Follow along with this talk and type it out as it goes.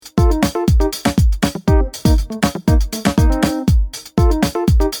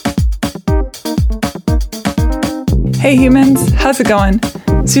Hey humans, how's it going?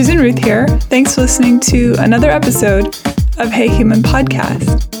 Susan Ruth here. Thanks for listening to another episode of Hey Human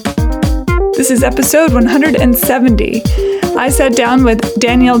Podcast. This is episode 170. I sat down with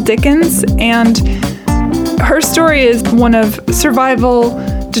Danielle Dickens, and her story is one of survival,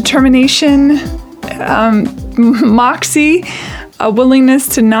 determination, moxie, a willingness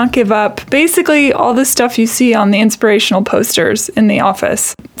to not give up. Basically, all the stuff you see on the inspirational posters in the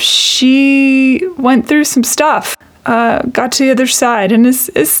office. She went through some stuff, got to the other side, and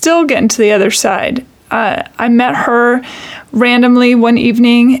is still getting to the other side. I met her randomly one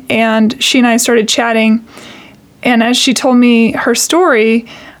evening, and she and I started chatting. And as she told me her story,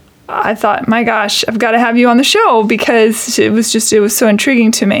 I thought, my gosh, I've got to have you on the show because it was so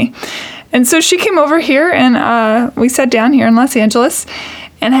intriguing to me. And so she came over here, and we sat down here in Los Angeles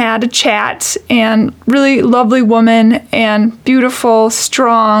and had a chat, and really lovely woman, and beautiful,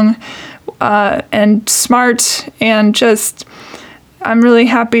 strong, and smart, and just, I'm really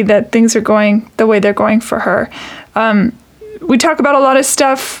happy that things are going the way they're going for her. We talk about a lot of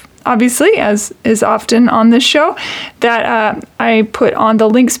stuff, obviously, as is often on this show, that I put on the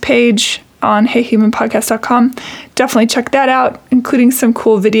links page on heyhumanpodcast.com. Definitely check that out, including some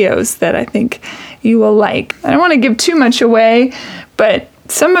cool videos that I think you will like. I don't want to give too much away, but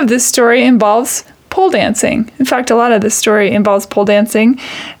some of this story involves pole dancing. In fact, a lot of this story involves pole dancing.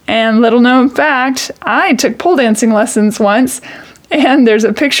 And little known fact, I took pole dancing lessons once, and there's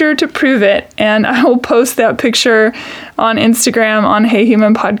a picture to prove it. And I will post that picture on Instagram on Hey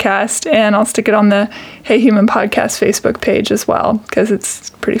Human Podcast, and I'll stick it on the Hey Human Podcast Facebook page as well, because it's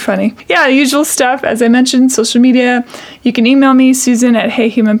pretty funny. Yeah, the usual stuff. As I mentioned, social media. You can email me, Susan at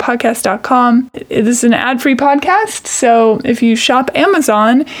heyhumanpodcast.com. This is an ad-free podcast, so if you shop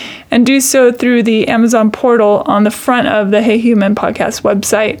Amazon and do so through the Amazon portal on the front of the Hey Human Podcast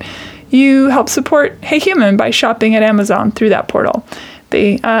website, you help support Hey Human by shopping at Amazon through that portal.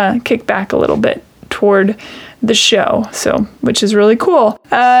 They kick back a little bit toward the show, which is really cool.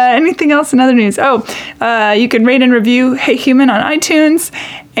 Anything else in other news? You can rate and review Hey Human on iTunes,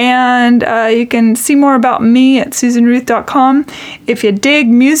 and you can see more about me at susanruth.com. If you dig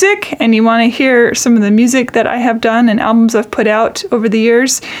music and you want to hear some of the music that I have done and albums I've put out over the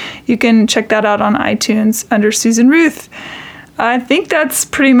years, you can check that out on iTunes under Susan Ruth. I think that's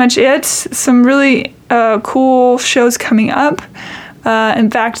pretty much it. Some really cool shows coming up.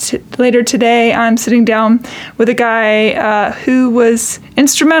 In fact, later today, I'm sitting down with a guy who was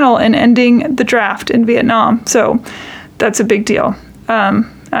instrumental in ending the draft in Vietnam. So that's a big deal.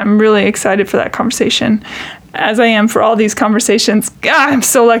 I'm really excited for that conversation, as I am for all these conversations. God, I'm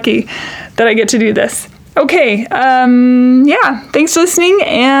so lucky that I get to do this. Okay, thanks for listening,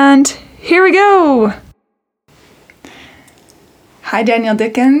 and here we go. Hi, Danielle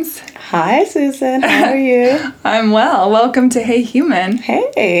Dickens. Hi, Susan. How are you? I'm well. Welcome to Hey Human.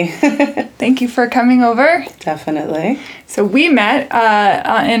 Hey. Thank you for coming over. Definitely. So we met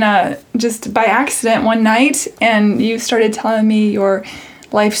just by accident one night, and you started telling me your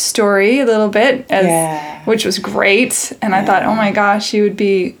life story a little bit, which was great. And I thought, oh my gosh, you would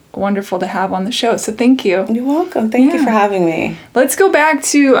be wonderful to have on the show. So thank you. You're welcome. Thank you for having me. Let's go back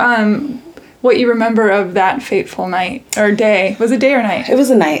to what you remember of that fateful night or day. Was it day or night? It was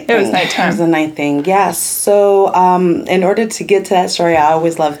a night thing. It was nighttime. It was a night thing, yes. So in order to get to that story, I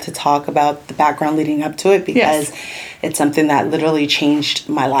always love to talk about the background leading up to it, because it's something that literally changed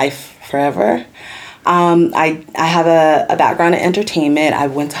my life forever. I have a background in entertainment. I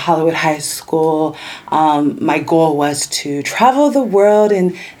went to Hollywood High School. My goal was to travel the world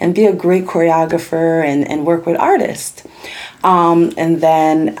and be a great choreographer and work with artists. And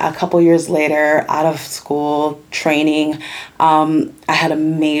then a couple years later, out of school training, I had a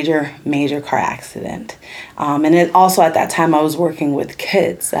major car accident. And it also at that time I was working with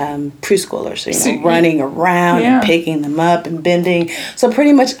kids, preschoolers, so running around and picking them up and bending. So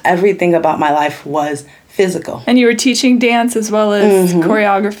pretty much everything about my life was physical. And you were teaching dance as well as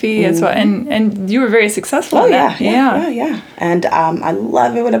choreography as well, and you were very successful at that. Yeah. And I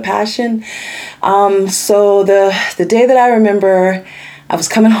love it with a passion. So the day that I remember, I was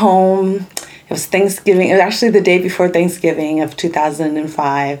coming home. It was Thanksgiving. It was actually the day before Thanksgiving of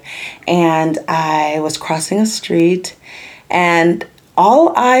 2005, and I was crossing a street, and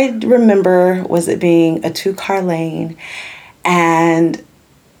all I remember was it being a 2-car lane, and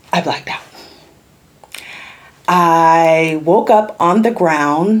I blacked out. I woke up on the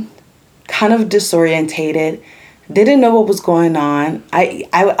ground, kind of disorientated, didn't know what was going on.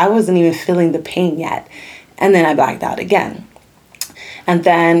 I wasn't even feeling the pain yet. And then I blacked out again. And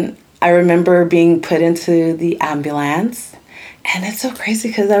then I remember being put into the ambulance. And it's so crazy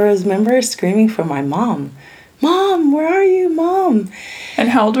because I remember screaming for my mom Mom, where are you, Mom? And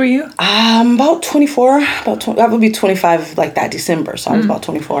how old were you? About 24. I would be 25 like that December, so I was about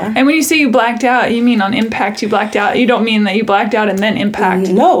 24. And when you say you blacked out, you mean on impact you blacked out? You don't mean that you blacked out and then impact?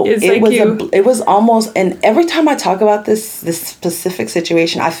 No, it was almost, and every time I talk about this specific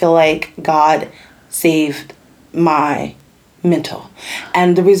situation, I feel like God saved my mental.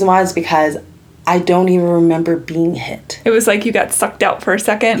 And the reason why is because I don't even remember being hit. It was like you got sucked out for a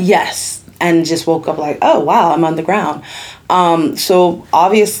second? Yes. And just woke up like, oh, wow, I'm on the ground. So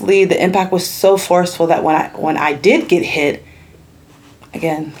obviously the impact was so forceful that when I did get hit,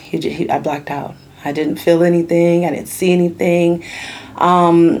 again, I blacked out. I didn't feel anything. I didn't see anything.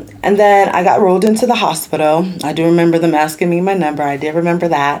 And then I got rolled into the hospital. I do remember them asking me my number. I did remember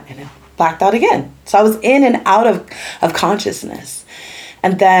that. And I blacked out again. So I was in and out of consciousness.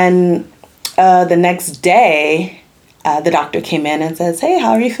 And then the next day, the doctor came in and says, hey,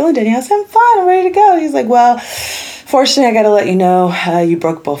 how are you feeling, Danielle? I said, I'm fine. I'm ready to go. He's like, well, fortunately, I got to let you know you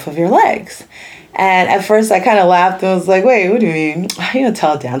broke both of your legs. And at first, I kind of laughed and was like, wait, what do you mean? You don't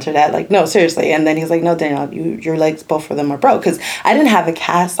tell a dancer that. Like, no, seriously. And then he's like, no, Danielle, your legs, both of them are broke. Because I didn't have a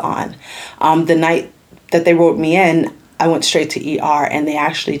cast on. The night that they wrote me in, I went straight to ER, and they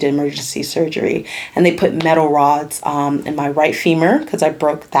actually did emergency surgery. And they put metal rods in my right femur because I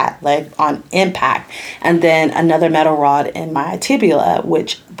broke that leg on impact. And then another metal rod in my tibia,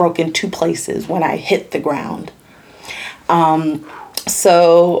 which broke in 2 places when I hit the ground.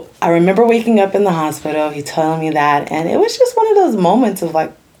 So I remember waking up in the hospital, he telling me that, and it was just one of those moments of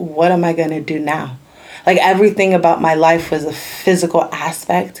like, what am I going to do now? Like everything about my life was a physical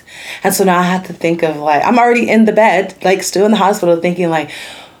aspect. And so now I have to think of like, I'm already in the bed, like still in the hospital thinking like,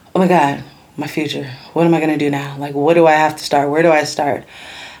 oh my God, my future. What am I going to do now? Like, what do I have to start? Where do I start?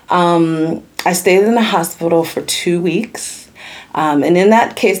 I stayed in the hospital for 2 weeks. And in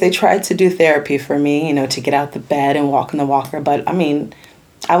that case, they tried to do therapy for me, to get out the bed and walk in the walker. But I mean,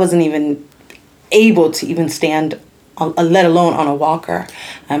 I wasn't even able to even stand, let alone on a walker.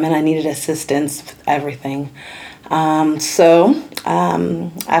 And I needed assistance with everything. So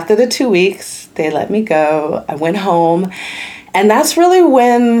after the 2 weeks, they let me go. I went home. And that's really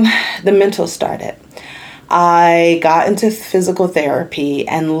when the mental started. I got into physical therapy,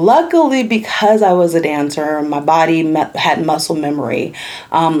 and luckily, because I was a dancer, my body had muscle memory.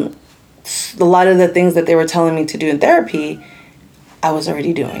 A lot of the things that they were telling me to do in therapy, I was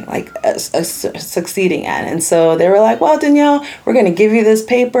already doing, succeeding at. And so they were like, well, Danielle, we're going to give you this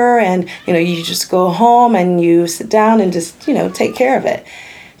paper, and, you just go home and you sit down and just, take care of it.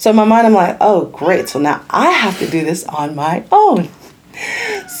 So in my mind, I'm like, oh, great. So now I have to do this on my own.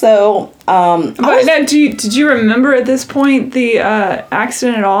 So, did you remember at this point the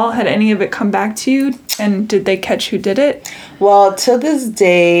accident at all? Had any of it come back to you? And did they catch who did it? Well, to this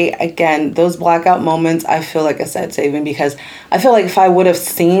day, again, those blackout moments, I feel like I said saving, because I feel like if I would have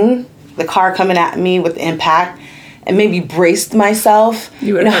seen the car coming at me with impact and maybe braced myself,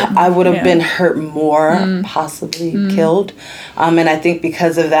 I would have been hurt more, possibly killed. And I think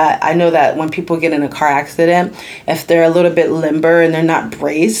because of that, I know that when people get in a car accident, if they're a little bit limber and they're not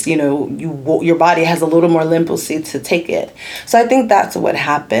braced, your body has a little more limbosity to take it. So I think that's what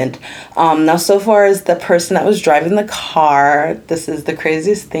happened. Now, so far as the person that was driving the car, this is the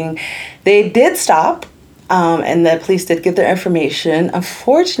craziest thing. They did stop. And the police did get their information.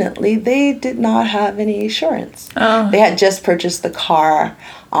 Unfortunately, they did not have any insurance. Oh. They had just purchased the car,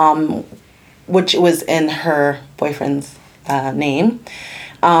 which was in her boyfriend's name.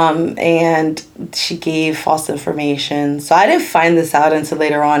 And she gave false information. So I didn't find this out until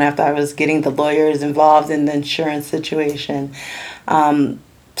later on after I was getting the lawyers involved in the insurance situation.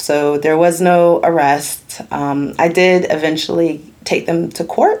 So there was no arrest. I did eventually take them to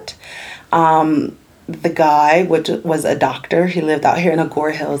court. The guy, which was a doctor, he lived out here in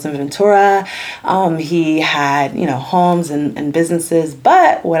Agoura Hills in Ventura. He had, homes and businesses.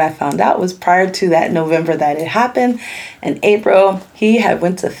 But what I found out was prior to that November that it happened, in April, he had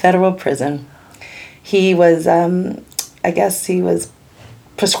went to federal prison. He was, he was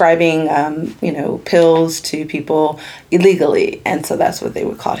prescribing, pills to people illegally. And so that's what they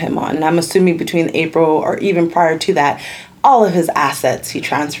would call him on. And I'm assuming between April or even prior to that, all of his assets he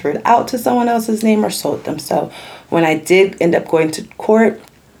transferred out to someone else's name or sold them. So when I did end up going to court,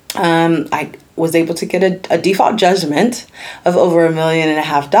 I was able to get a default judgment of over $1.5 million.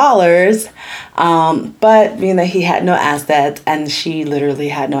 But he had no assets and she literally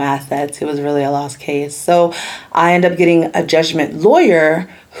had no assets. It was really a lost case. So I ended up getting a judgment lawyer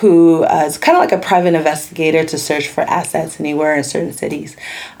who is kind of like a private investigator to search for assets anywhere in certain cities.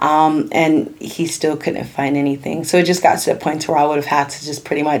 And he still couldn't find anything. So it just got to the point where I would have had to just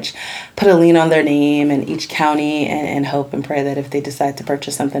pretty much put a lien on their name in each county and hope and pray that if they decide to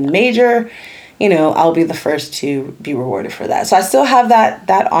purchase something major, I'll be the first to be rewarded for that. So I still have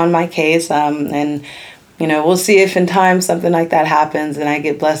that on my case. And we'll see if in time something like that happens and I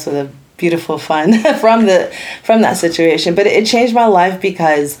get blessed with a beautiful fund from that situation. But it changed my life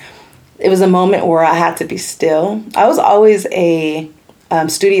because it was a moment where I had to be still. I was always a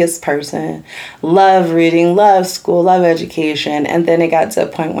studious person, love reading, love school, love education. And then it got to a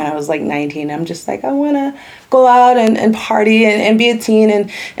point when I was like 19. I'm just like, I want to go out and party and be a teen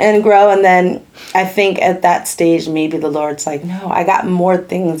and grow. And then I think at that stage, maybe the Lord's like, no, I got more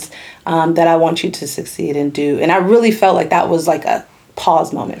things that I want you to succeed and do. And I really felt like that was like a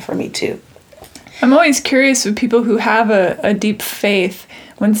pause moment for me too. I'm always curious with people who have a deep faith,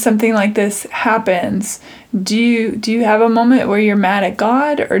 when something like this happens, do you have a moment where you're mad at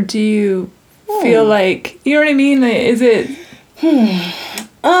God, or do you feel like, you know what I mean? Is it?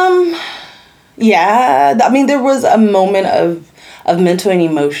 Yeah. I mean, there was a moment of mental and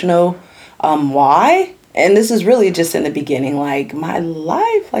emotional why. And this is really just in the beginning, like my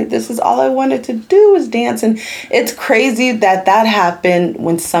life, like this is all I wanted to do was dance. And it's crazy that happened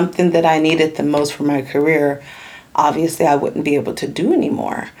when something that I needed the most for my career, obviously I wouldn't be able to do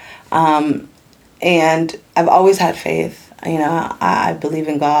anymore. And I've always had faith. I believe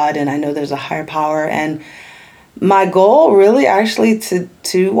in God and I know there's a higher power. And my goal really actually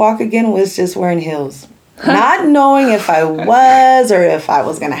to walk again was just wearing heels. Not knowing if I was or if I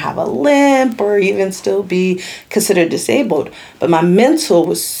was going to have a limp or even still be considered disabled. But my mental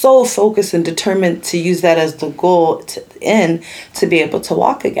was so focused and determined to use that as the goal to the end to be able to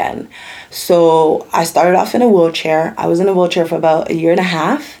walk again. So I started off in a wheelchair. I was in a wheelchair for about a year and a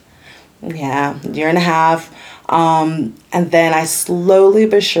half. Yeah, a year and a half. And then I slowly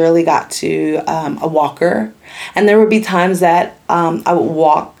but surely got to a walker. And there would be times that I would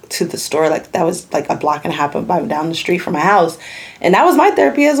walk to the store, like that was like a block and a half down the street from my house. And that was my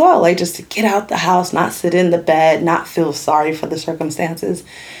therapy as well, like just to get out the house, not sit in the bed, not feel sorry for the circumstances.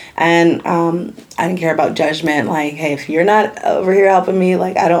 And I didn't care about judgment. Like, hey, if you're not over here helping me,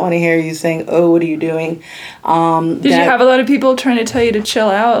 like I don't want to hear you saying, oh, what are you doing? Did you have a lot of people trying to tell you to chill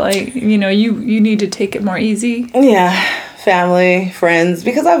out? Like, you need to take it more easy? Yeah. Family, friends,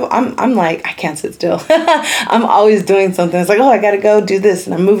 because I'm like, I can't sit still. I'm always doing something. It's like, oh, I got to go do this.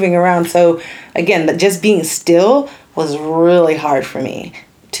 And I'm moving around. So again, just being still was really hard for me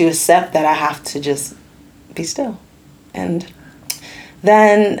to accept that I have to just be still. And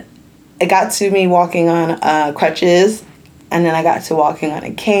then it got to me walking on crutches. And then I got to walking on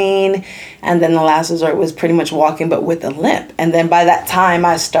a cane. And then the last resort was pretty much walking, but with a limp. And then by that time,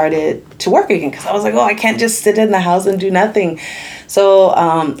 I started to work again because I was like, oh, I can't just sit in the house and do nothing. So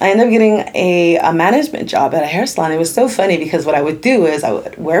I ended up getting a management job at a hair salon. It was so funny because what I would do is I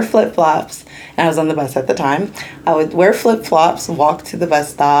would wear flip-flops. And I was on the bus at the time. I would wear flip-flops, walk to the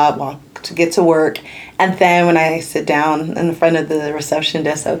bus stop, walk to get to work. And then when I sit down in front of the reception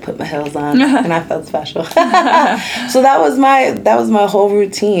desk, I would put my heels on, and I felt special. So that was my whole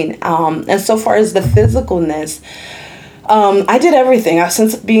routine. And so far as the physicalness, I did everything.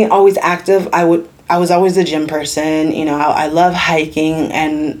 Since being always active, I was always a gym person. I love hiking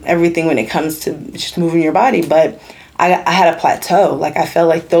and everything when it comes to just moving your body. But I had a plateau. Like I felt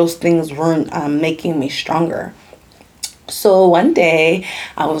like those things weren't making me stronger. So one day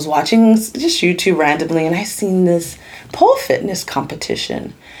I was watching just YouTube randomly and I seen this pole fitness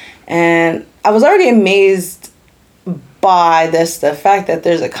competition. And I was already amazed by the fact that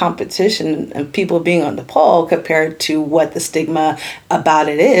there's a competition and people being on the pole compared to what the stigma about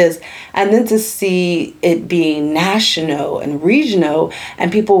it is. And then to see it being national and regional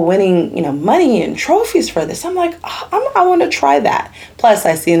and people winning, money and trophies for this, I'm like, I want to try that. Plus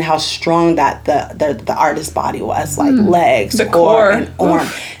I seen how strong that the artist's body was, like legs, the core and arm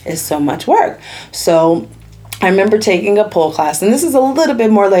is so much work. So I remember taking a pole class, and this is a little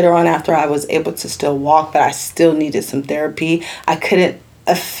bit more later on after I was able to still walk, but I still needed some therapy. I couldn't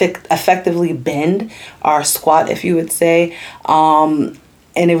effectively bend or squat, if you would say. And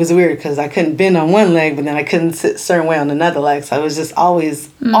it was weird because I couldn't bend on one leg, but then I couldn't sit a certain way on another leg. So I was just always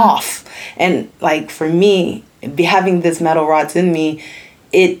off. And like for me, having this metal rods in me,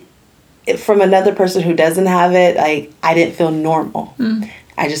 it from another person who doesn't have it, like I didn't feel normal.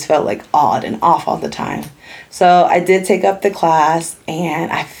 I just felt like odd and off all the time. So I did take up the class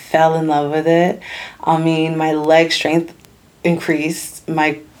and I fell in love with it. I mean, my leg strength increased,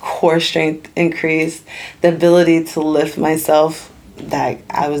 my core strength increased, the ability to lift myself that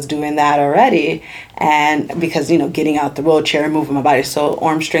I was doing that already. And because, getting out the wheelchair and moving my body. So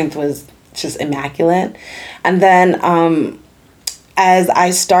arm strength was just immaculate. And then as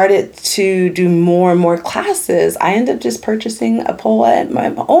I started to do more and more classes, I ended up just purchasing a pole at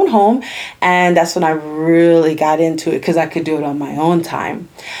my own home. And that's when I really got into it because I could do it on my own time.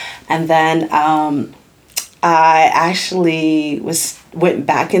 And then I actually went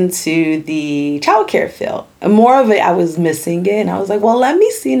back into the childcare field. And more of it, I was missing it. And I was like, well, let me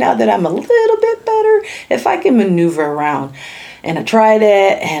see now that I'm a little bit better if I can maneuver around. And I tried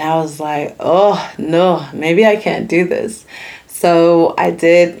it and I was like, oh, no, maybe I can't do this. So I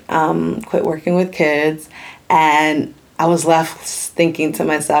did quit working with kids, and I was left thinking to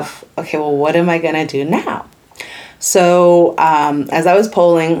myself, okay, well, what am I going to do now? So as I was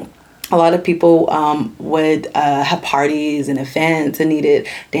polling, a lot of people would have parties and events and needed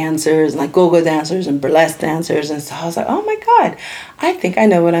dancers, like go-go dancers and burlesque dancers. And so I was like, oh my God, I think I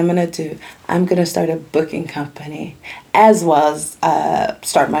know what I'm going to do. I'm going to start a booking company, as well as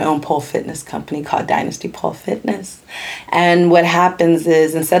start my own pole fitness company called Dynasty Pole Fitness. And what happens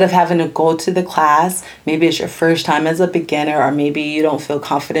is, instead of having to go to the class, maybe it's your first time as a beginner, or maybe you don't feel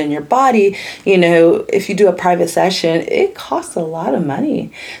confident in your body, if you do a private session, it costs a lot of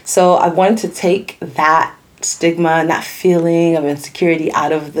money. So I wanted to take that stigma and that feeling of insecurity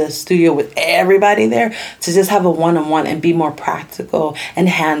out of the studio with everybody there, to just have a one-on-one and be more practical and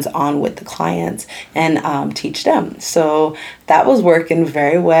hands-on with the clients and teach them. So that was working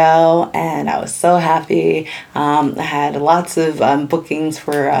very well, and I was so happy. I had lots of bookings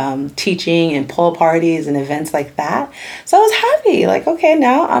for teaching and pole parties and events like that. So I was happy, like, okay,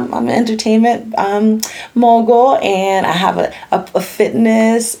 now I'm an entertainment mogul, and I have a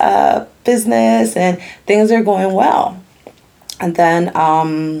fitness business, and things are going well. And then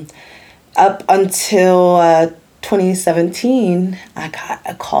up until 2017, I got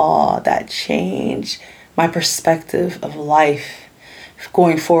a call that changed my perspective of life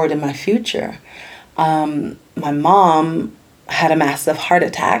going forward in my future. My mom had a massive heart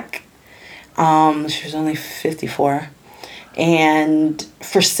attack. She was only 54. And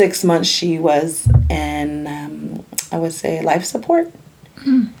for 6 months, she was in, I would say, life support.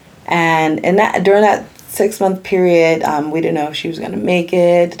 Mm. And during that 6-month period, we didn't know if she was going to make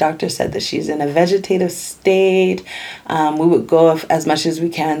it. The doctor said that she's in a vegetative state. We would go as much as we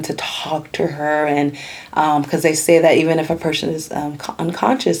can to talk to her, and because they say that even if a person is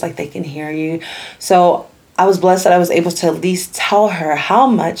unconscious, like, they can hear you. So I was blessed that I was able to at least tell her how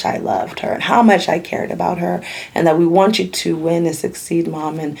much I loved her and how much I cared about her, and that we want you to win and succeed,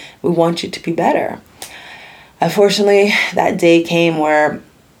 Mom, and we want you to be better. Unfortunately, that day came where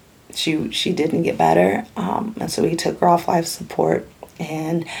she didn't get better, and so we took her off life support,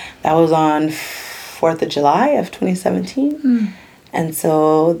 and that was on 4th of July of 2017. Mm. And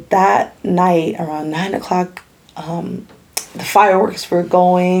so that night around 9 o'clock, the fireworks were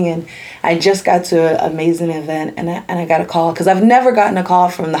going, and I just got to an amazing event, and I got a call, because I've never gotten a call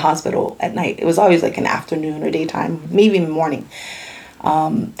from the hospital at night. It was always like an afternoon or daytime, maybe in the morning.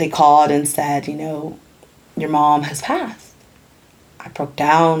 They called and said, your mom has passed. I broke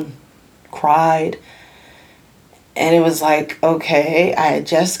down, cried, and it was like, okay, I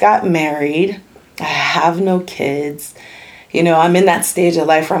just got married. I have no kids. I'm in that stage of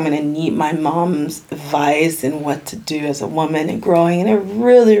life where I'm going to need my mom's advice and what to do as a woman and growing. And it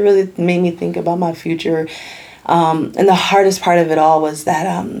really, really made me think about my future. And the hardest part of it all was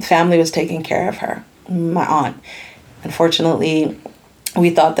that family was taking care of her, my aunt. Unfortunately, we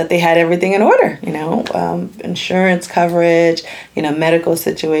thought that they had everything in order, insurance coverage, medical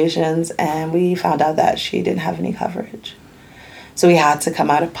situations. And we found out that she didn't have any coverage. So we had to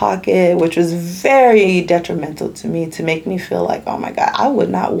come out of pocket, which was very detrimental to me, to make me feel like, oh my God, I would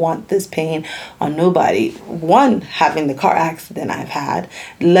not want this pain on nobody. One, having the car accident I've had,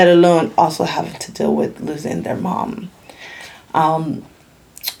 let alone also having to deal with losing their mom.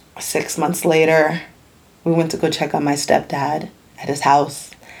 6 months later, we went to go check on my stepdad at his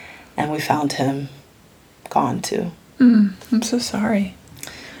house, and we found him gone too. I'm so sorry.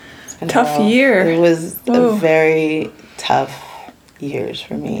 It's been tough year. It was a very tough years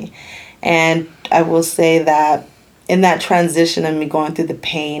for me. And I will say that in that transition of me going through the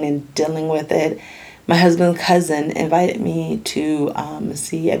pain and dealing with it, my husband's cousin invited me to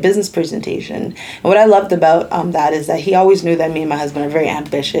see a business presentation. And what I loved about that is that he always knew that me and my husband are very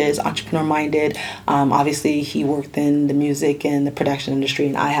ambitious, entrepreneur-minded. Obviously, he worked in the music and the production industry,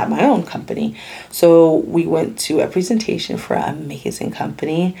 and I had my own company. So we went to a presentation for an amazing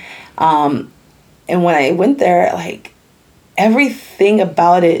company. And when I went there, like, everything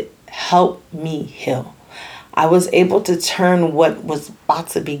about it helped me heal. I was able to turn what was about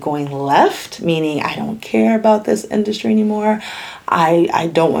to be going left, meaning I don't care about this industry anymore. I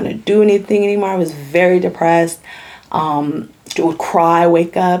don't want to do anything anymore. I was very depressed. Would cry,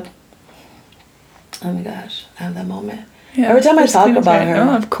 wake up. Oh my gosh, I have that moment. Yeah, every time I talk about her,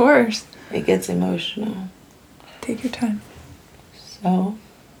 oh, of course, it gets emotional. Take your time. So,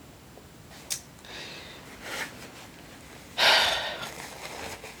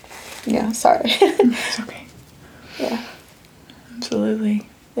 yeah, sorry. It's okay. Yeah, absolutely.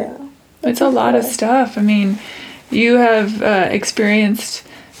 Yeah, it's a lot of stuff. I mean, you have experienced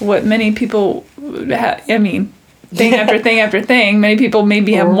what many people thing after thing after thing. Many people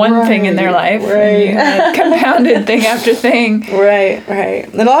maybe have one thing in their life. Right. And you had compounded thing after thing. Right.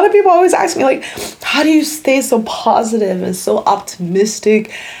 And a lot of people always ask me, like, how do you stay so positive and so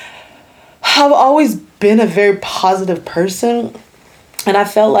optimistic? I've always been a very positive person. And I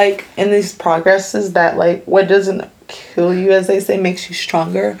felt like in these progresses that, like, what doesn't kill you, as they say, makes you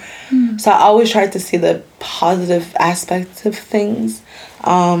stronger. So I always tried to see the positive aspects of things.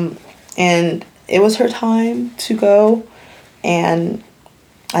 And it was her time to go, and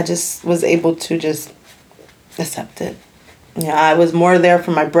I just was able to just accept it. Yeah, I was more there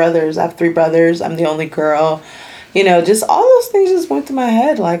for my brothers. I have 3 brothers. I'm the only girl. Just all those things just went to my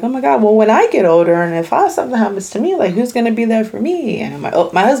head. Like, oh my God, well, when I get older and if something happens to me, like, who's going to be there for me? And my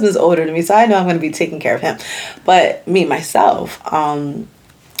husband's older than me, so I know I'm going to be taking care of him. But me, myself,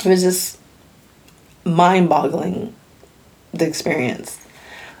 it was just mind-boggling, the experience.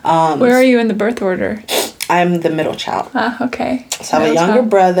 Where are you in the birth order? I'm the middle child. Okay. So I have a younger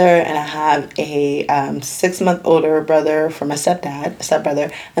brother, and I have a 6-month older brother from my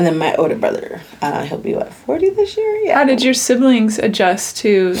stepbrother, and then my older brother. He'll be, 40 this year? Yeah. How did your siblings adjust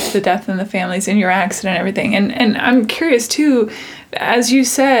to the death in the families and your accident and everything? And I'm curious, too, as you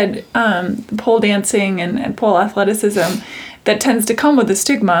said, pole dancing and pole athleticism, that tends to come with a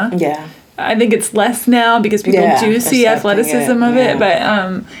stigma. Yeah. I think it's less now because people do see athleticism of it. But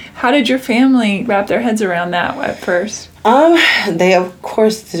how did your family wrap their heads around that at first? They, of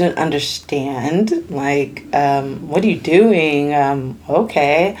course, didn't understand. Like, what are you doing?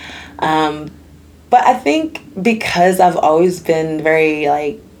 Okay. But I think because I've always been very,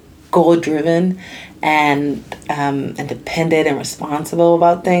 like, goal-driven and independent and responsible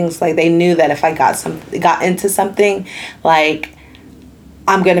about things, like, they knew that if I got into something, like,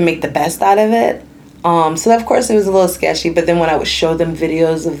 I'm going to make the best out of it. So of course it was a little sketchy, but then when I would show them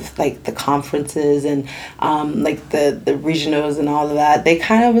videos of, like, the conferences and like the regionals and all of that, they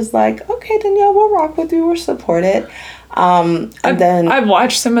kind of was like, okay, Danielle, we'll rock with you, we'll support it. I've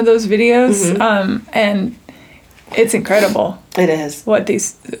watched some of those videos, and it's incredible. It is what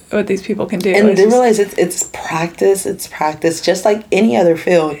these people can do, and they realize it's practice. It's practice, just like any other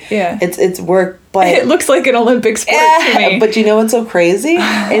field. Yeah, it's work, but it looks like an Olympic sport to me. But you know what's so crazy?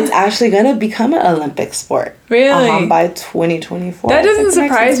 It's actually gonna become an Olympic sport. Really? By 2024. That doesn't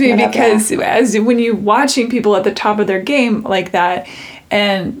surprise me because when you're watching people at the top of their game like that,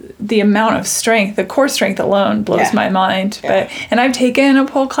 and the amount of strength, the core strength alone blows my mind. And I've taken a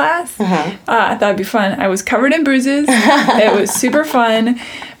pole class. I thought it'd be fun. I was covered in bruises. It was super fun.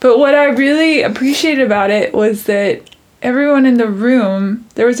 But what I really appreciated about it was that everyone in the room,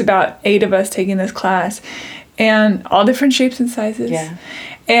 there was about 8 of us taking this class, and all different shapes and sizes. Yeah.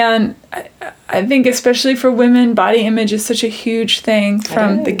 And I think especially for women, body image is such a huge thing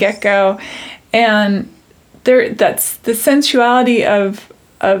from the get-go. And that's the sensuality of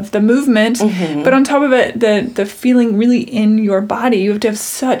the movement, but on top of it, the feeling really in your body. You have to have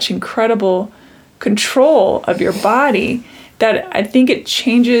such incredible control of your body that I think it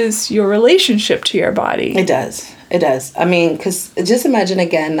changes your relationship to your body. It does. I mean, because just imagine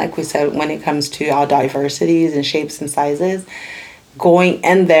again, like we said, when it comes to all diversities and shapes and sizes, going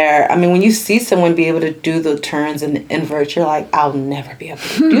in there, I mean, when you see someone be able to do the turns and invert, you're like, I'll never be able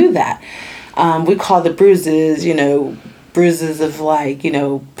to do that. We call the bruises, bruises of, like,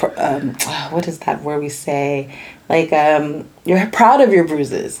 what is that word we say? Like, you're proud of your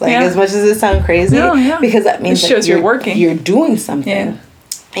bruises. Like, as much as it sounds crazy, because that means it shows you're working. You're doing something. Yeah.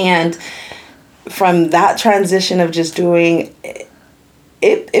 And from that transition of just doing,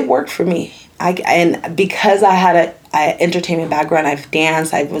 it worked for me. And because I had an entertainment background, I've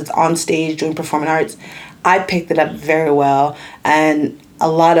danced, I was on stage doing performing arts, I picked it up very well. And a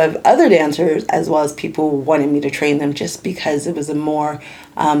lot of other dancers, as well as people, wanted me to train them just because it was a more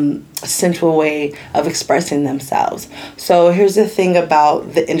sensual way of expressing themselves. So here's the thing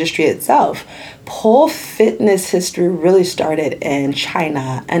about the industry itself. Pole fitness history really started in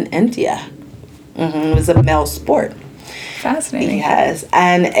China and India. It was a male sport. Fascinating. Yes.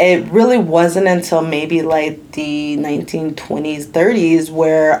 And it really wasn't until maybe like the 1920s, 30s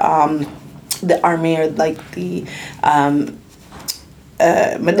where the army or like the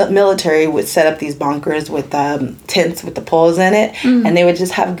military would set up these bunkers with tents with the poles in it, and they would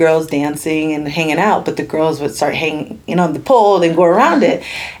just have girls dancing and hanging out, but the girls would start hanging on the pole and go around it.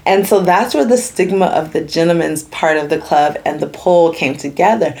 And so that's where the stigma of the gentleman's part of the club and the pole came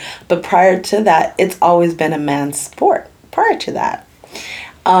together. But prior to that, it's always been a man's sport prior to that.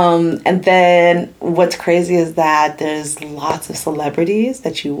 And then what's crazy is that there's lots of celebrities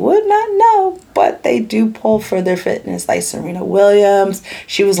that you would not know, but they do pull for their fitness, like Serena Williams.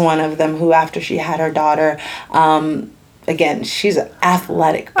 She was one of them who, after she had her daughter, again, she's an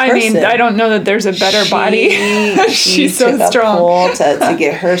athletic person. I mean, I don't know that there's a better body. She's so strong. to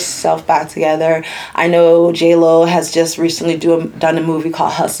get herself back together. I know J-Lo has just recently done a movie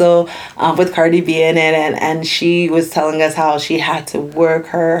called Hustle with Cardi B in it, and she was telling us how she had to work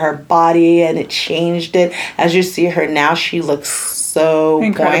her body, and it changed it. As you see her now, she looks so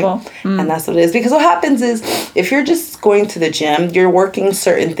incredible. And that's what it is. Because what happens is, if you're just going to the gym, you're working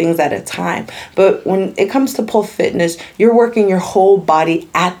certain things at a time. But when it comes to pole fitness, you're working your whole body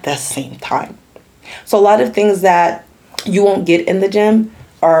at the same time. So a lot of things that you won't get in the gym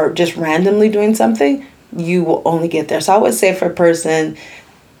or just randomly doing something, you will only get there. So I would say for a person,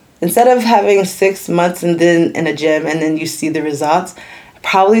 instead of having 6 months and then in a gym and then you see the results,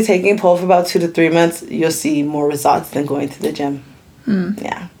 probably taking pole for about 2 to 3 months, you'll see more results than going to the gym.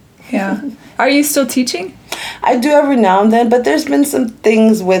 Yeah. Yeah. Are you still teaching? I do every now and then, but there's been some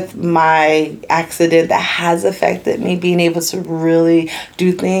things with my accident that has affected me being able to really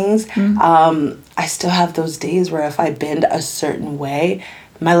do things. I still have those days where if I bend a certain way,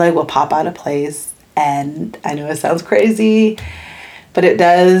 my leg will pop out of place. And I know it sounds crazy, but it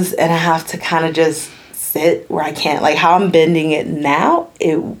does. And I have to kind of just sit where I can't. Like how I'm bending it now,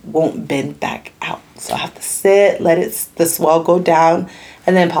 it won't bend back out. So I have to sit, let the swell go down,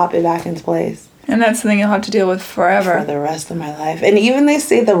 and then pop it back into place. And that's something you'll have to deal with forever. For the rest of my life. And even they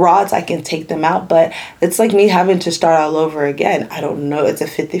say the rods, I can take them out, but it's like me having to start all over again. I don't know. It's a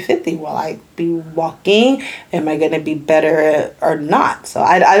 50-50. Will I be walking? Am I going to be better or not? So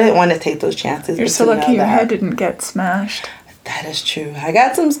I didn't want to take those chances. You're so lucky your head didn't get smashed. That is true. I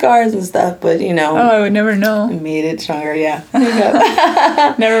got some scars and stuff, but you know. Oh, I would never know. Made it stronger, yeah.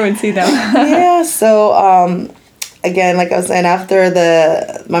 Never would see them. Yeah, so again, like I was saying, after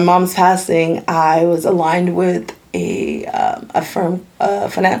my mom's passing, I was aligned with a firm, a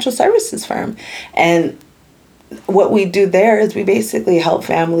financial services firm. And what we do there is we basically help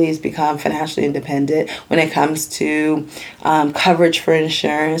families become financially independent when it comes to coverage for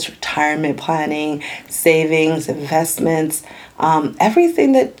insurance, retirement planning, savings, investments,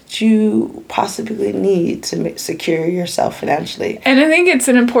 everything that you possibly need to secure yourself financially. And I think it's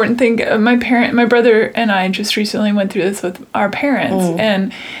an important thing. My brother and I just recently went through this with our parents.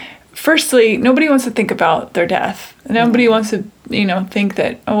 And firstly, nobody wants to think about their death. Nobody wants to, think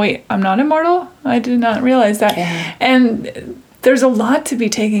that, oh, wait, I'm not immortal? I did not realize that. Yeah. And there's a lot to be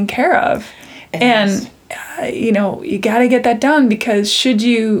taken care of. You got to get that done, because should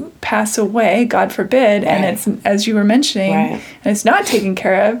you pass away, God forbid, and it's, as you were mentioning, and it's not taken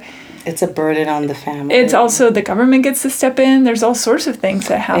care of, it's a burden on the family. It's also the government gets to step in. There's all sorts of things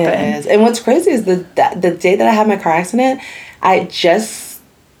that happen. It is. And what's crazy is the day that I had my car accident, I just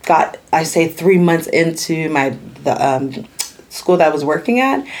got, 3 months into the school that I was working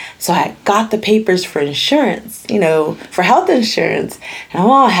at. So I got the papers for insurance, for health insurance. And I'm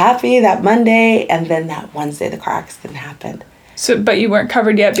all happy that Monday, and then that Wednesday the car accident happened. So, but you weren't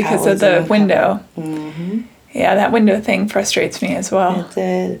covered yet because of the window. Mm-hmm. Yeah, that window thing frustrates me as well. It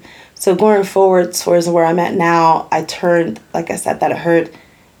did. So going forward towards where I'm at now, I turned, like I said, that it hurt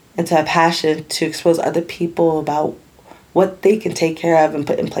into a passion to expose other people about what they can take care of and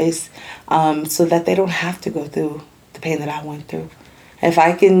put in place so that they don't have to go through the pain that I went through. And if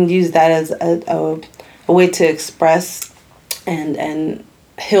I can use that as a way to express and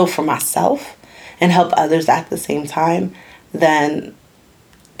heal for myself and help others at the same time, then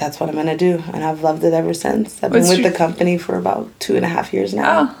that's what I'm going to do. And I've loved it ever since. I've been with the company for about 2.5 years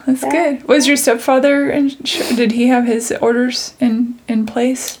now. Oh, that's good. Was your stepfather, did he have his orders in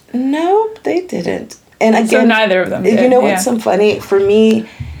place? No, they didn't. And again, so neither of them did. You know what's so funny? For me,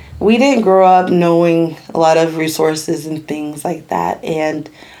 we didn't grow up knowing a lot of resources and things like that. And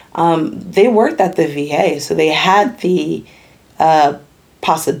they worked at the VA, so they had the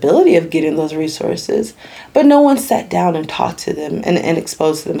possibility of getting those resources, but no one sat down and talked to them and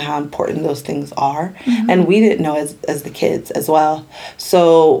exposed to them how important those things are. Mm-hmm. And we didn't know as the kids as well.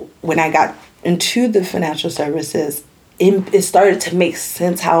 So when I got into the financial services, it started to make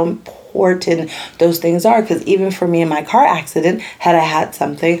sense how important those things are. Because even for me in my car accident, had I had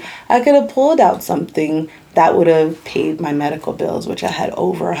something, I could have pulled out something that would have paid my medical bills, which I had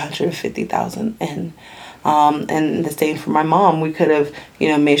over $150,000 in. And the same for my mom. We could have,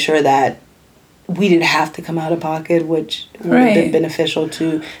 made sure that we didn't have to come out of pocket, which would have been beneficial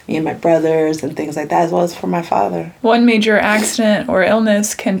to me and my brothers and things like that, as well as for my father. One major accident or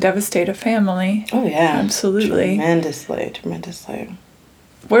illness can devastate a family. Oh, yeah. Absolutely. Tremendously.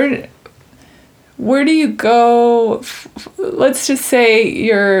 Where do you go? Let's just say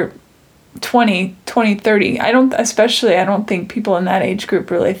you're 20, 30. I don't think people in that age group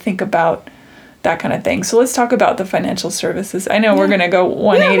really think about that kind of thing. So let's talk about the financial services. I know we're going to go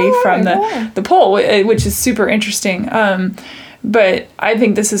 180 from the poll, which is super interesting. But I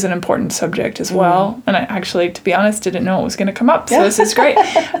think this is an important subject as well. And I actually, to be honest, didn't know it was going to come up. So this is great.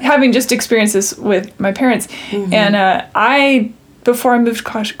 Having just experienced this with my parents. And before I moved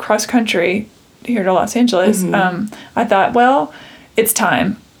cross country here to Los Angeles, I thought, well, it's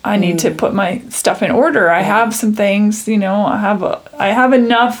time. I need to put my stuff in order. I have some things, I have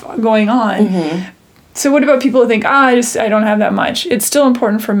enough going on. So what about people who think, I don't have that much? It's still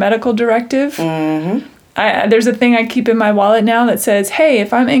important for medical directive. There's a thing I keep in my wallet now that says, hey,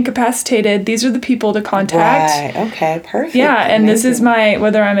 if I'm incapacitated, these are the people to contact. Right. Okay, perfect. Yeah, and this is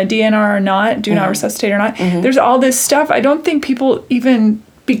whether I'm a DNR or not, do not resuscitate or not. There's all this stuff. I don't think people even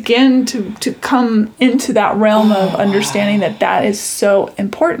begin to come into that realm of understanding that is so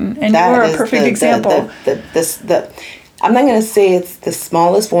important. And you are a perfect example. I'm not going to say it's the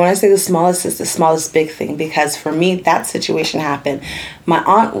smallest, but when I say the smallest, it's the smallest big thing. Because for me, that situation happened. My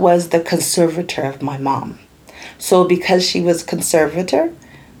aunt was the conservator of my mom. So because she was conservator,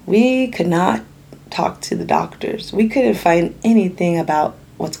 we could not talk to the doctors. We couldn't find anything about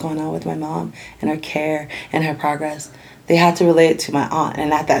what's going on with my mom and her care and her progress. They had to relate it to my aunt.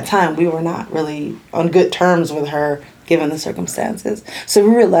 And at that time, we were not really on good terms with her, given the circumstances. So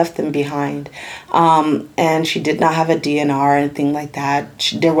we were left them behind. And she did not have a DNR or anything like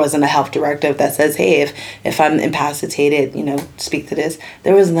that. There wasn't a health directive that says, hey, if I'm incapacitated, speak to this.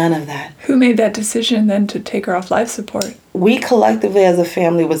 There was none of that. Who made that decision then to take her off life support? We collectively as a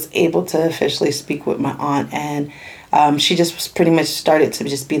family was able to officially speak with my aunt, and she just pretty much started to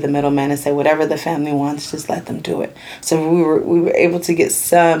just be the middleman and say whatever the family wants, just let them do it. So we were able to get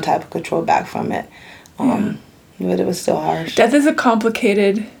some type of control back from it. But it was still harsh. Death is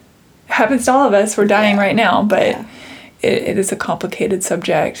happens to all of us. We're dying right now, but it is a complicated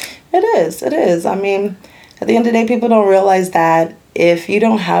subject. It is. I mean, at the end of the day, people don't realize that if you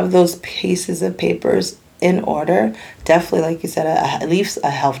don't have those pieces of papers in order, definitely, like you said, at least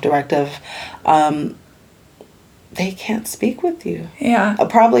a health directive, they can't speak with you. Yeah.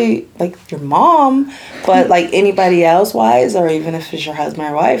 Probably like your mom, but like anybody else wise, or even if it's your husband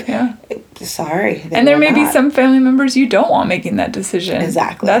or wife. Yeah. Sorry. And there may be some family members you don't want making that decision.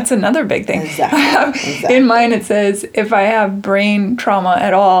 Exactly. That's another big thing. Exactly. In mine it says if I have brain trauma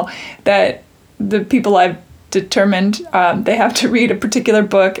at all, that the people I've determined they have to read a particular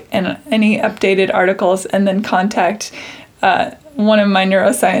book and any updated articles and then contact one of my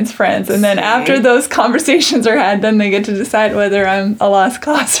neuroscience friends, and then after those conversations are had, then they get to decide whether I'm a lost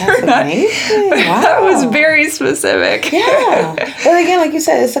cause or not. Amazing. Wow. That was very specific. Yeah. But again, like you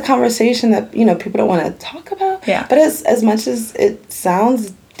said, it's a conversation that people don't want to talk about. Yeah. But as much as it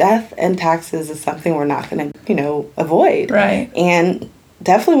sounds, death and taxes is something we're not going to avoid. Right. And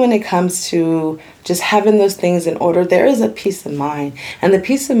definitely when it comes to just having those things in order, there is a peace of mind, and the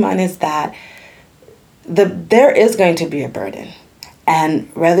peace of mind is that there is going to be a burden.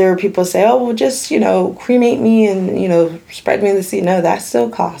 And whether people say, oh, well, just, cremate me and, spread me in the sea. No, that still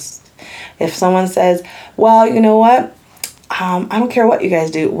costs. If someone says, well, you know what? I don't care what you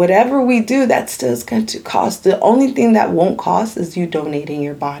guys do. Whatever we do, that still is going to cost. The only thing that won't cost is you donating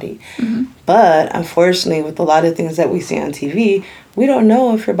your body. Mm-hmm. But unfortunately, with a lot of things that we see on TV, we don't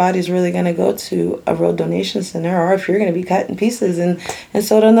know if your body's really going to go to a real donation center or if you're going to be cut in pieces and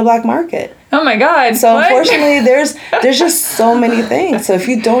sold on the black market. Oh my God. So unfortunately, there's just so many things. So if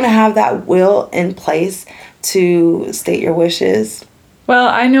you don't have that will in place to state your wishes. Well,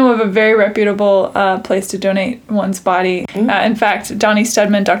 I know of a very reputable place to donate one's body. In fact, Dr.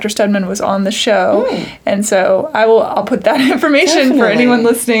 Studman was on the show. And so I'll put that information for anyone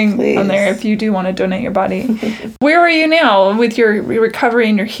listening on there if you do want to donate your body. Where are you now with your recovery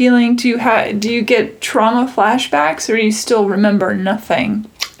and your healing? Do you get trauma flashbacks, or do you still remember nothing?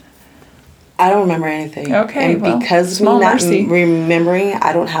 I don't remember anything. Okay, and because small me not mercy. Remembering,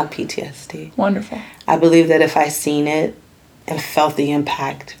 I don't have PTSD. Wonderful. I believe that if I seen it and felt the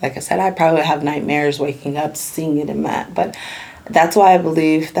impact. Like I said, I probably have nightmares waking up, seeing it in that. But that's why I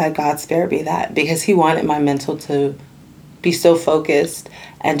believe that God spared me that, because he wanted my mental to be so focused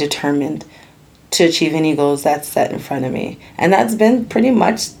and determined to achieve any goals that's set in front of me. And that's been pretty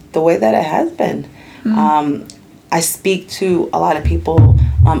much the way that it has been. I speak to a lot of people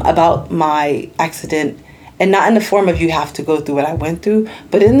about my accident, and not in the form of you have to go through what I went through,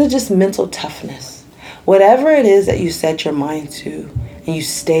 but in the just mental toughness. Whatever it is that you set your mind to, and you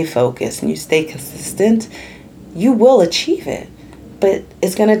stay focused and you stay consistent, you will achieve it. But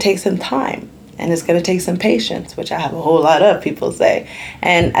it's going to take some time, and it's going to take some patience, which I have a whole lot of, people say.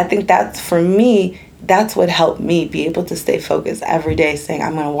 And I think that's, for me, that's what helped me be able to stay focused every day, saying,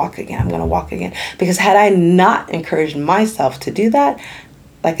 I'm going to walk again, I'm going to walk again. Because had I not encouraged myself to do that,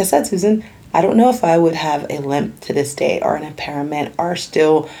 like I said, Susan, I don't know if I would have a limp to this day, or an impairment, or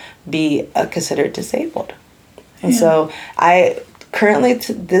still be considered disabled. And so I currently,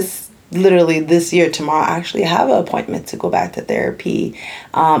 literally this year, tomorrow, I actually have an appointment to go back to therapy.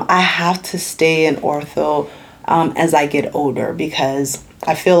 I have to stay in ortho as I get older, because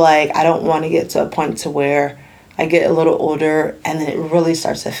I feel like I don't want to get to a point to where I get a little older and then it really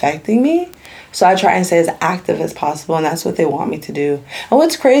starts affecting me. So I try and stay as active as possible, and that's what they want me to do. And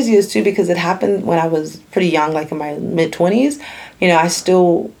what's crazy is, too, because it happened when I was pretty young, like in my mid-20s, I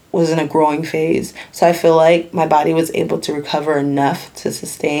still was in a growing phase. So I feel like my body was able to recover enough to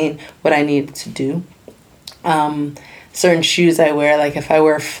sustain what I needed to do. Certain shoes I wear, like if I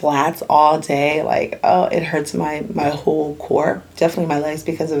wear flats all day, like, it hurts my whole core, definitely my legs,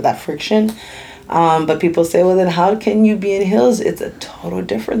 because of that friction. But people say, well, then how can you be in heels? It's a total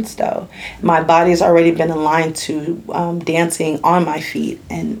difference, though. My body's already been aligned to dancing on my feet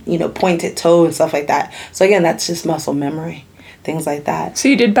and, pointed toe and stuff like that. So again, that's just muscle memory, things like that. So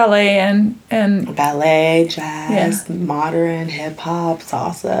you did ballet and ballet, jazz, modern, hip hop,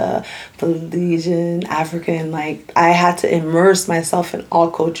 salsa, Polynesian, African. Like, I had to immerse myself in all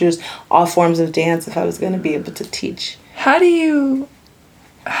cultures, all forms of dance, if I was going to be able to teach. How do you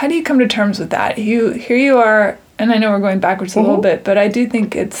come to terms with that? Here you are, and I know we're going backwards a little bit, but I do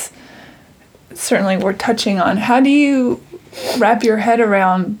think it's certainly worth touching on. How do you wrap your head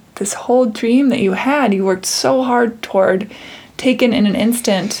around this whole dream that you had? You worked so hard toward, taken in an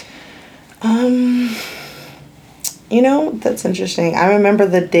instant. That's interesting. I remember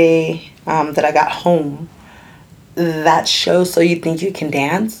the day that I got home, that show, So You Think You Can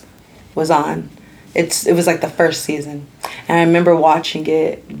Dance, was on. It was like the first season. And I remember watching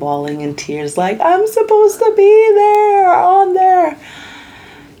it, bawling in tears, like, I'm supposed to be there, on there.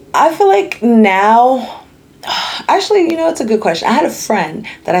 I feel like now, actually, it's a good question. I had a friend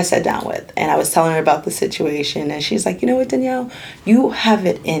that I sat down with, and I was telling her about the situation, and she's like, you know what, Danielle, you have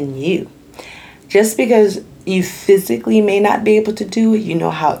it in you. Just because you physically may not be able to do it, you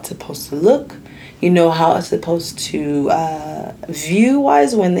know how it's supposed to look. You know how it's supposed to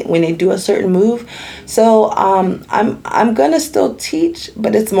view-wise when they do a certain move. So I'm gonna still teach,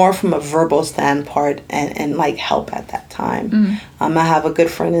 but it's more from a verbal standpoint and like help at that time. I have a good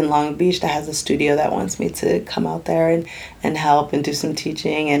friend in Long Beach that has a studio that wants me to come out there and help and do some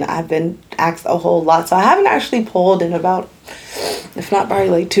teaching. And I've been asked a whole lot, so I haven't actually pulled in about, if not probably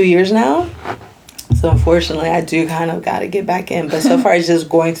like 2 years now. So unfortunately, I do kind of got to get back in. But so far as just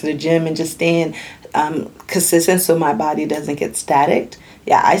going to the gym and just staying consistent so my body doesn't get static,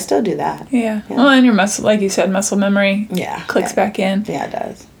 I still do that. Yeah. Well, and your muscle, like you said, muscle memory clicks back in. Yeah, it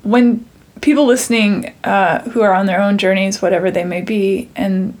does. When people listening who are on their own journeys, whatever they may be,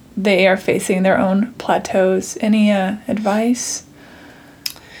 and they are facing their own plateaus, any advice?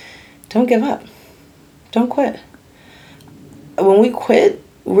 Don't give up. Don't quit. When we quit,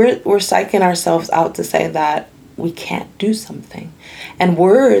 we're psyching ourselves out to say that we can't do something. And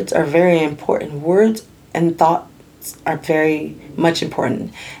words are very important. Words and thoughts are very much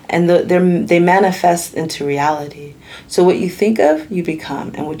important. And they manifest into reality. So what you think of, you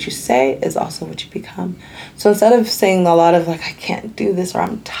become. And what you say is also what you become. So instead of saying a lot of like, I can't do this, or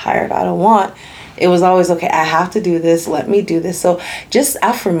I'm tired, I don't want, it was always, okay, I have to do this, let me do this. So just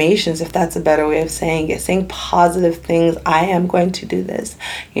affirmations, if that's a better way of saying it, saying positive things, I am going to do this,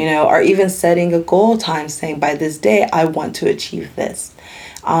 or even setting a goal time, saying by this day, I want to achieve this.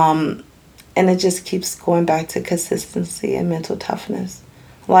 And it just keeps going back to consistency and mental toughness.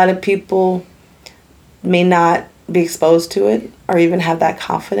 A lot of people may not be exposed to it or even have that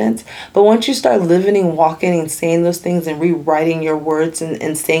confidence. But once you start living and walking and saying those things and rewriting your words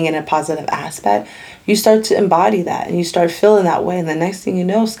and saying in a positive aspect, you start to embody that and you start feeling that way. And the next thing you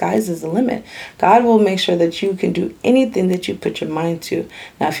know, skies is the limit. God will make sure that you can do anything that you put your mind to.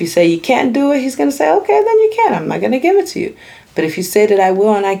 Now, if you say you can't do it, he's going to say, okay, then you can. I'm not going to give it to you. But if you say that I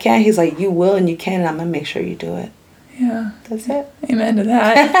will and I can, he's like, you will and you can, and I'm going to make sure you do it. Yeah. That's it. Amen to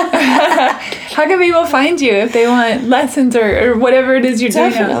that. How can people find you if they want lessons or whatever it is you're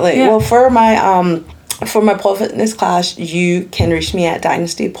doing? Definitely. Yeah. Well, for my pole fitness class, you can reach me at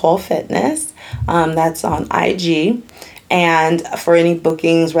Dynasty Pole Fitness. That's on IG. And for any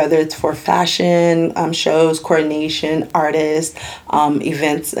bookings, whether it's for fashion, shows, coordination, artists,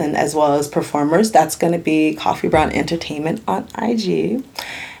 events, and as well as performers, that's going to be Coffee Brown Entertainment on IG.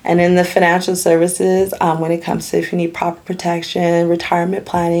 And in the financial services, when it comes to if you need proper protection, retirement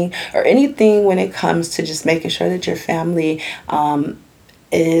planning, or anything when it comes to just making sure that your family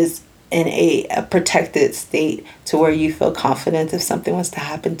is in a protected state to where you feel confident if something was to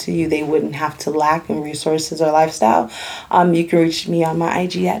happen to you, they wouldn't have to lack in resources or lifestyle. You can reach me on my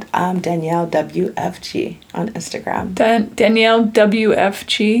IG at Danielle WFG on Instagram. Danielle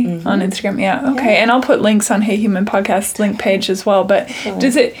WFG on Instagram. Yeah. Okay. Yeah. And I'll put links on Hey Human Podcast link page as well. But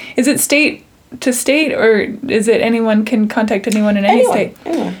is it state to state, or is it anyone can contact anyone in any state?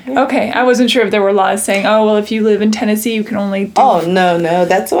 Anyone, yeah. Okay, I wasn't sure if there were laws saying, oh, well, if you live in Tennessee, you can only do... Oh, no.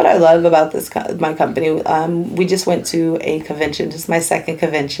 That's what I love about my company. We just went to a convention, just my second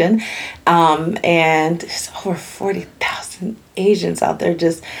convention, and there's over 40,000 agents out there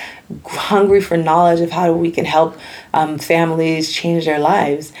just hungry for knowledge of how we can help families change their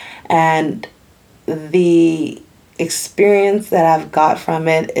lives. And the experience that I've got from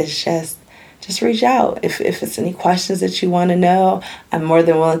it is just reach out. If it's any questions that you want to know, I'm more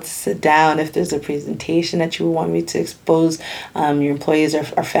than willing to sit down. If there's a presentation that you want me to expose your employees or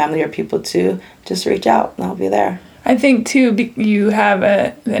family or people to, just reach out and I'll be there. I think, too, you have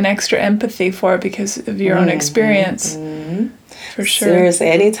an extra empathy for it because of your own experience. Mm-hmm. For sure. Seriously,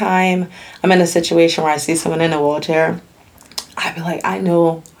 anytime I'm in a situation where I see someone in a wheelchair, I'd be like, I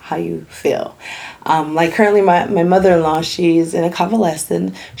know how you feel. Like currently my mother-in-law, she's in a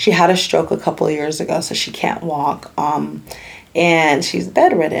convalescent. She had a stroke a couple of years ago, so she can't walk. And she's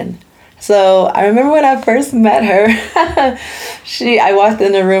bedridden. So I remember when I first met her, I walked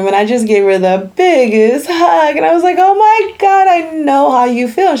in the room and I just gave her the biggest hug. And I was like, oh my God, I know how you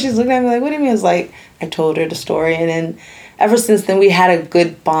feel. And she's looking at me like, what do you mean? It's like, I told her the story. And then ever since then, we had a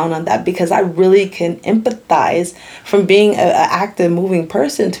good bond on that because I really can empathize from being an active, moving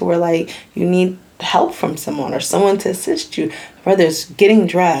person to where like you need help from someone or someone to assist you, whether it's getting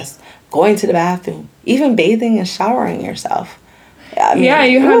dressed, going to the bathroom, even bathing and showering yourself. I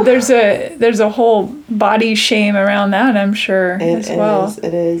mean, there's a whole body shame around that, I'm sure, as well.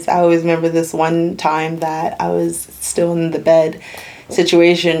 It is. I always remember this one time that I was still in the bed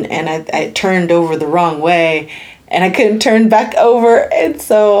situation and I turned over the wrong way and I couldn't turn back over. And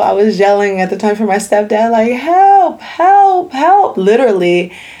so I was yelling at the time for my stepdad, like, help, help, help.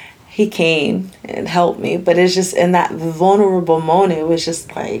 Literally, he came and helped me. But it's just in that vulnerable moment, it was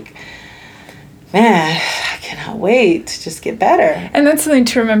just like, man, I cannot wait to just get better. And that's something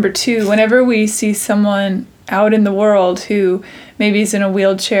to remember, too. Whenever we see someone out in the world who maybe is in a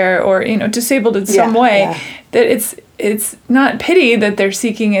wheelchair or, disabled in some way, that it's not pity that they're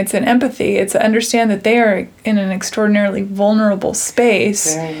seeking, it's an empathy. It's to understand that they are in an extraordinarily vulnerable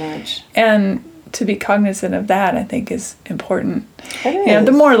space. Very much. And to be cognizant of that, I think, is important. It is.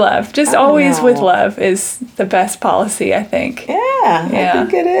 The more love, just always with love is the best policy, I think. Yeah, I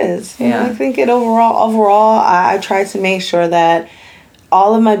think it is. Yeah. I think overall, I try to make sure that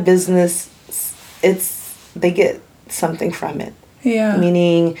all of my business, they get something from it. Yeah.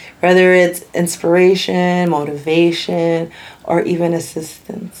 Meaning whether it's inspiration, motivation, or even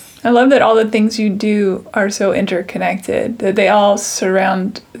assistance. I love that all the things you do are so interconnected, that they all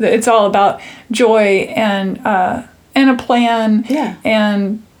surround, it's all about joy and a plan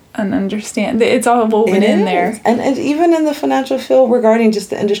and an understand. It's all woven in there. And even in the financial field regarding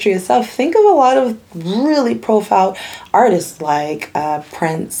just the industry itself, think of a lot of really profile artists like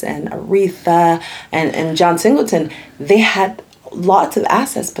Prince and Aretha and John Singleton. They had lots of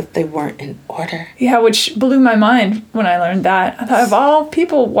assets, but they weren't in order. Yeah, which blew my mind when I learned that. I thought, of all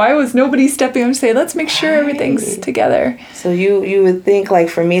people, why was nobody stepping up and say, let's make sure everything's together? So you would think, like,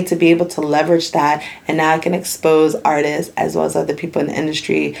 for me to be able to leverage that, and now I can expose artists as well as other people in the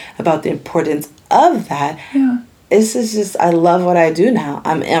industry about the importance of that. Yeah. This is just, I love what I do now.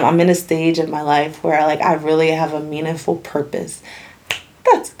 I'm in a stage of my life where, like, I really have a meaningful purpose.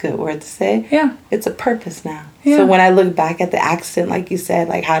 That's a good word to say. Yeah. It's a purpose now. Yeah. So when I look back at the accident, like you said,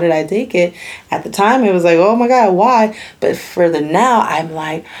 like, how did I take it? At the time, it was like, oh my God, why? But for the now, I'm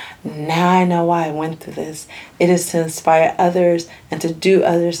like, now I know why I went through this. It is to inspire others and to do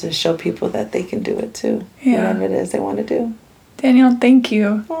others and show people that they can do it too. Yeah. Whatever it is they want to do. Danielle, thank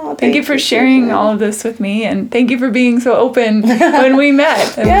you. Oh, thank you for sharing all of this with me, and thank you for being so open when we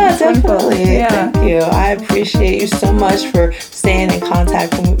met. Yeah, definitely. Yeah. Thank you. I appreciate you so much for staying in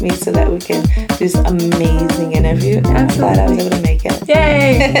contact with me so that we can do this amazing interview. And I'm glad I was able to make it.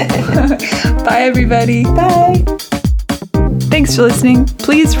 Yay! Bye, everybody. Bye. Thanks for listening.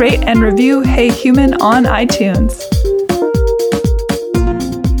 Please rate and review Hey Human on iTunes.